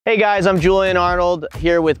Hey guys, I'm Julian Arnold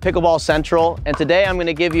here with PickleballCentral, and today I'm going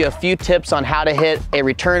to give you a few tips on how to hit a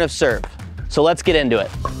return of serve. So let's get into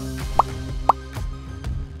it.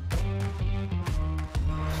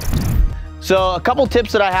 So a couple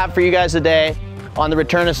tips that I have for you guys today on the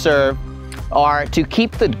return of serve are to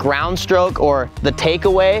keep the ground stroke or the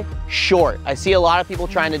takeaway short. I see a lot of people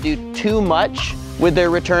trying to do too much with their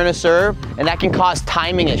return of serve, and that can cause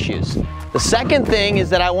timing issues. The second thing is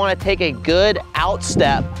that I want to take a good out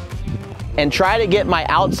step and try to get my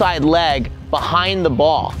outside leg behind the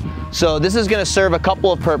ball. So this is going to serve a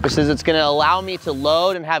couple of purposes. It's going to allow me to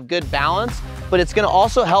load and have good balance, but it's going to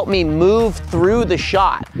also help me move through the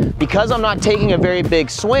shot. Because I'm not taking a very big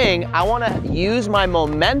swing, I want to use my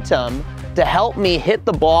momentum to help me hit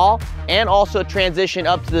the ball and also transition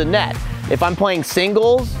up to the net. If I'm playing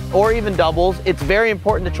singles or even doubles, it's very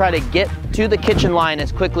important to try to get to the kitchen line as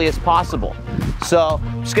quickly as possible. So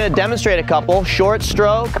I'm just gonna demonstrate a couple. Short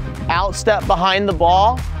stroke, out step behind the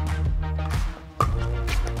ball.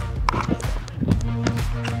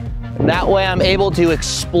 And that way I'm able to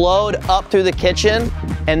explode up through the kitchen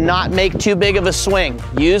and not make too big of a swing.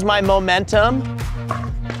 Use my momentum.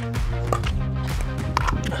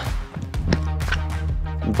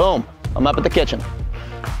 And boom, I'm up at the kitchen.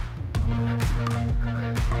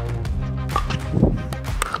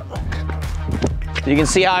 You can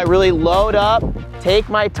see how I really load up, take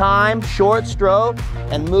my time, short stroke,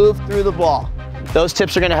 and move through the ball. Those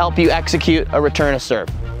tips are going to help you execute a return of serve.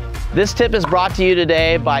 This tip is brought to you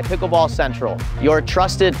today by PickleballCentral, your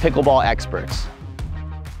trusted pickleball experts.